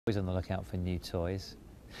Always on the lookout for new toys.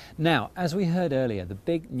 Now, as we heard earlier, the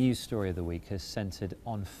big news story of the week has centred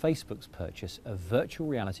on Facebook's purchase of virtual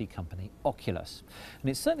reality company Oculus. And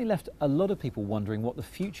it's certainly left a lot of people wondering what the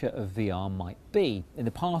future of VR might be. In the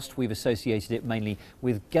past, we've associated it mainly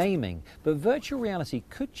with gaming, but virtual reality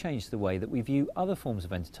could change the way that we view other forms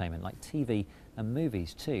of entertainment like TV and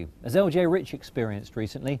movies too, as LJ Rich experienced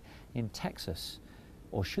recently in Texas.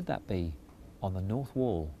 Or should that be on the north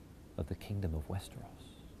wall of the Kingdom of Westeros?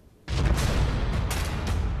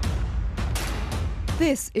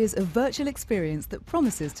 This is a virtual experience that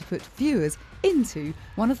promises to put viewers into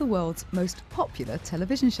one of the world's most popular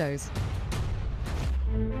television shows.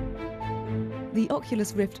 The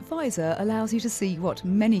Oculus Rift visor allows you to see what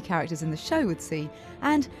many characters in the show would see,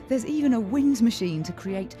 and there's even a wind machine to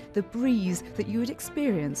create the breeze that you would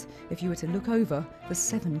experience if you were to look over the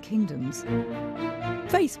Seven Kingdoms.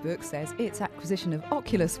 Facebook says its acquisition of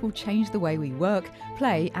Oculus will change the way we work,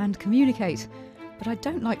 play and communicate. But I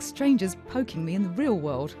don't like strangers poking me in the real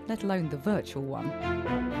world, let alone the virtual one.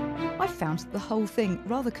 I found the whole thing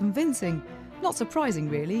rather convincing. Not surprising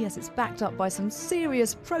really, as it's backed up by some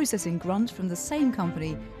serious processing grunt from the same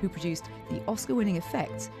company who produced the Oscar-winning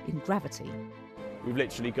effects in Gravity. We've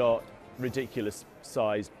literally got ridiculous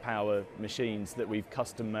sized power machines that we've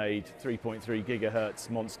custom made, 3.3 gigahertz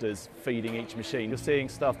monsters feeding each machine. You're seeing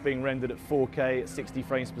stuff being rendered at 4K at 60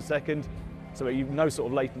 frames per second. So you've no sort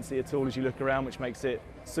of latency at all as you look around, which makes it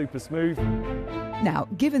super smooth. Now,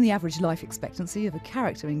 given the average life expectancy of a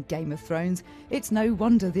character in Game of Thrones, it's no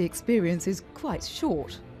wonder the experience is quite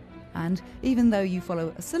short. And even though you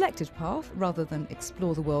follow a selected path rather than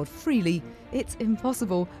explore the world freely, it's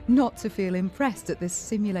impossible not to feel impressed at this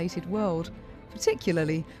simulated world,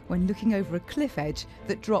 particularly when looking over a cliff edge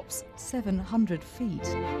that drops 700 feet.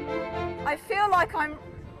 I feel like I'm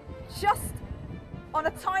just on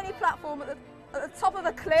a tiny platform at the top of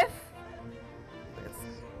a cliff.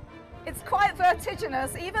 It's quite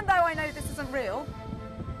vertiginous, even though I know this isn't real.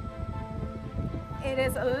 It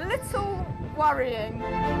is a little worrying.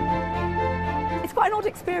 It's quite an odd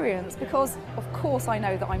experience because, of course, I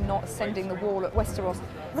know that I'm not ascending the wall at Westeros.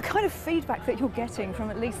 The kind of feedback that you're getting from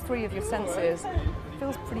at least 3 of your senses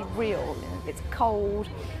feels pretty real. It's cold,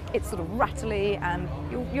 it's sort of rattly, and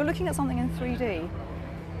you're looking at something in 3D.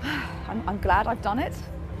 I'm glad I've done it.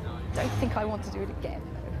 Don't think I want to do it again.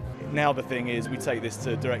 Now the thing is, we take this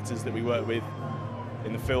to directors that we work with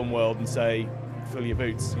in the film world and say, fill your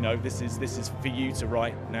boots. You know, this is for you to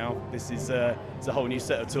write now. This is it's a whole new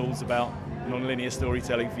set of tools about non-linear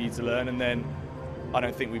storytelling for you to learn. And then I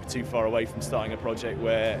don't think we're too far away from starting a project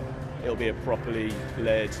where it'll be a properly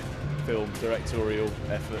led film directorial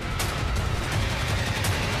effort.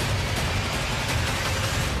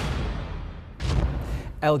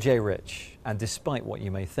 LJ Rich, and despite what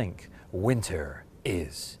you may think, winter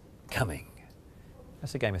is coming.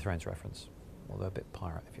 That's a Game of Thrones reference, although a bit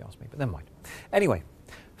pirate if you ask me, but never mind. Anyway,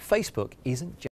 Facebook isn't just